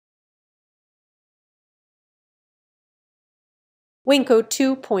Winco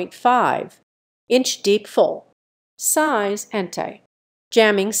 2.5, inch deep full. Size anti.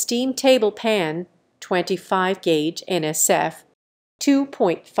 Jamming steam table pan, 25 gauge NSF,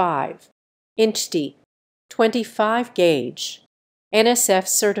 2.5, inch deep, 25 gauge. NSF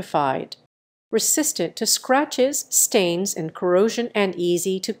certified. Resistant to scratches, stains, and corrosion and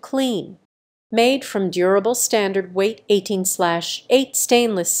easy to clean. Made from durable standard weight 18/8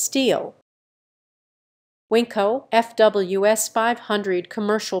 stainless steel. Winco FWS 500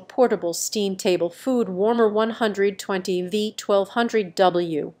 Commercial Portable Steam Table Food Warmer 120 V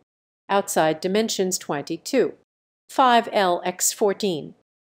 1200W. Outside dimensions 22. 5L x 14.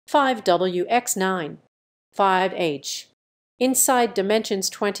 5W x 9. 5H. Inside dimensions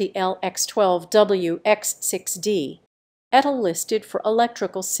 20L x 12W x 6D. Kettle listed for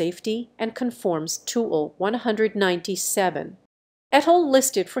electrical safety and conforms to 197. Kettle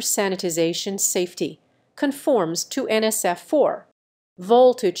listed for sanitization safety. Conforms to NSF 4.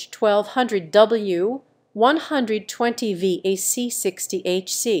 Voltage 1200 W, 120 V AC 60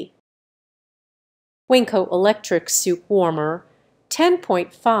 HC. Winco Electric Soup Warmer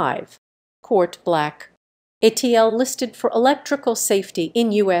 10.5. Quart Black. ATL listed for electrical safety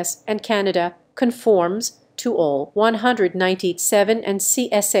in US and Canada. Conforms to all 197 and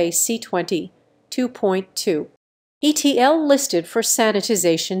CSA C20 2.2. ETL listed for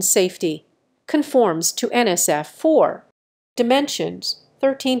sanitization safety. Conforms to NSF 4. Dimensions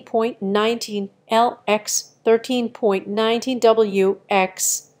 13.19 LX 13.19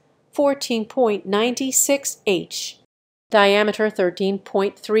 WX 14.96 H. Diameter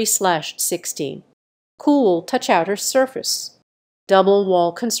 13.3/16. Cool touch outer surface. Double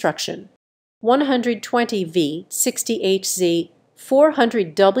wall construction. 120 V 60 HZ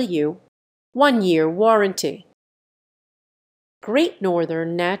 400 W. 1-year warranty. Great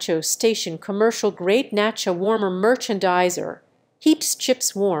Northern Nacho Station Commercial Grade Nacho Warmer Merchandiser. Keeps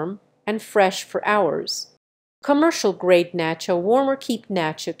chips warm and fresh for hours. Commercial Grade Nacho Warmer keep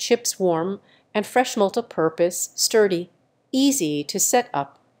nacho chips warm and fresh, multi-purpose, sturdy, easy to set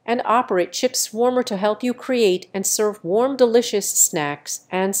up and operate chips warmer to help you create and serve warm, delicious snacks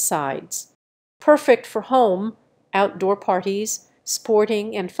and sides. Perfect for home, outdoor parties,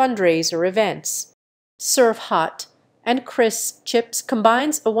 sporting and fundraiser events. Serve hot and crisp chips.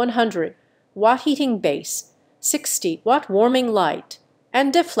 Combines a 100-watt heating base, 60-watt warming light,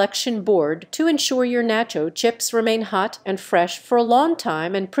 and deflection board to ensure your nacho chips remain hot and fresh for a long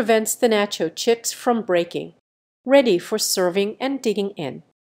time and prevents the nacho chips from breaking. Ready for serving and digging in.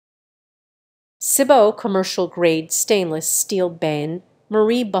 SYBO Commercial Grade Stainless Steel Bain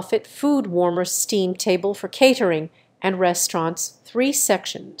Marie Buffett Food Warmer Steam Table for Catering and Restaurants, 3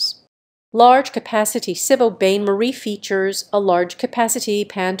 sections. Large capacity SYBO Bain Marie features a large capacity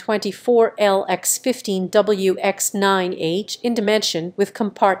pan 24L x 15W x 9H in dimension with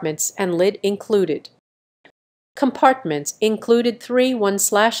compartments and lid included. Compartments included 3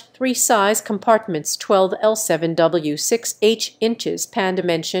 1/3 size compartments 12L7W 6H inches. Pan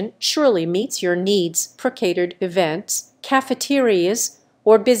dimension surely meets your needs for catered events, cafeterias,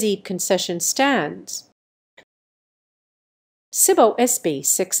 or busy concession stands. SYBO SB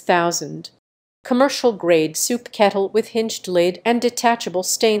 6000. Commercial grade soup kettle with hinged lid and detachable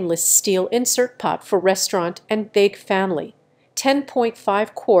stainless steel insert pot for restaurant and big family.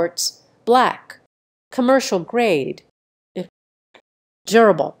 10.5 quarts, black. Commercial grade.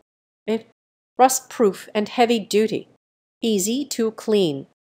 Durable. Rust-proof and heavy-duty. Easy to clean.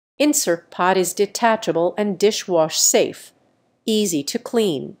 Insert pot is detachable and dishwash safe. Easy to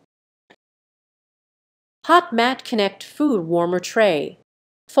clean. Hot Mat Connect Food Warmer Tray.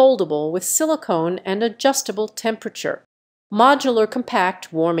 Foldable with silicone and adjustable temperature. Modular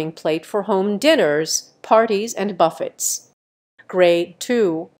compact warming plate for home dinners, parties, and buffets. Grade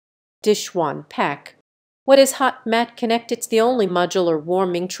 2. Dish 1 pack. What is Hot Mat Connect? It's the only modular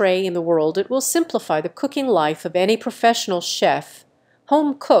warming tray in the world. It will simplify the cooking life of any professional chef,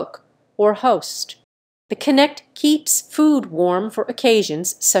 home cook, or host. The Connect keeps food warm for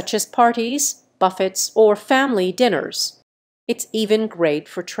occasions such as parties, buffets, or family dinners. It's even great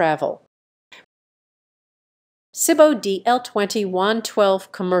for travel. SYBO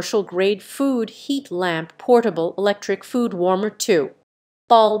DL2112 Commercial Grade Food Heat Lamp Portable Electric Food Warmer 2.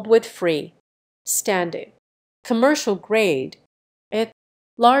 Bulb with free. Standing. Commercial grade.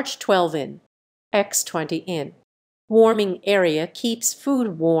 Large 12-in. X 20-in. Warming area keeps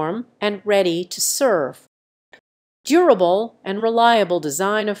food warm and ready to serve. Durable and reliable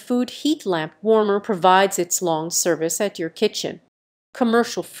design of food heat lamp warmer provides its long service at your kitchen.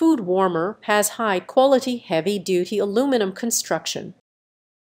 Commercial food warmer has high-quality, heavy-duty aluminum construction.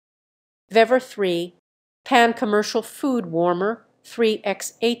 VEVOR 3 Pan Commercial Food Warmer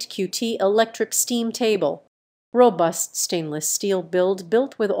 3x8QT electric steam table. Robust stainless steel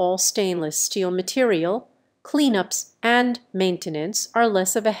built with all stainless steel material. Cleanups and maintenance are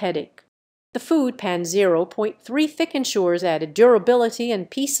less of a headache. The Food Pan 0.3 thick ensures added durability and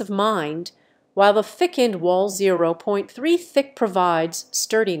peace of mind, while the thickened Wall 0.3 thick provides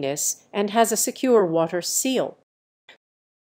sturdiness and has a secure water seal.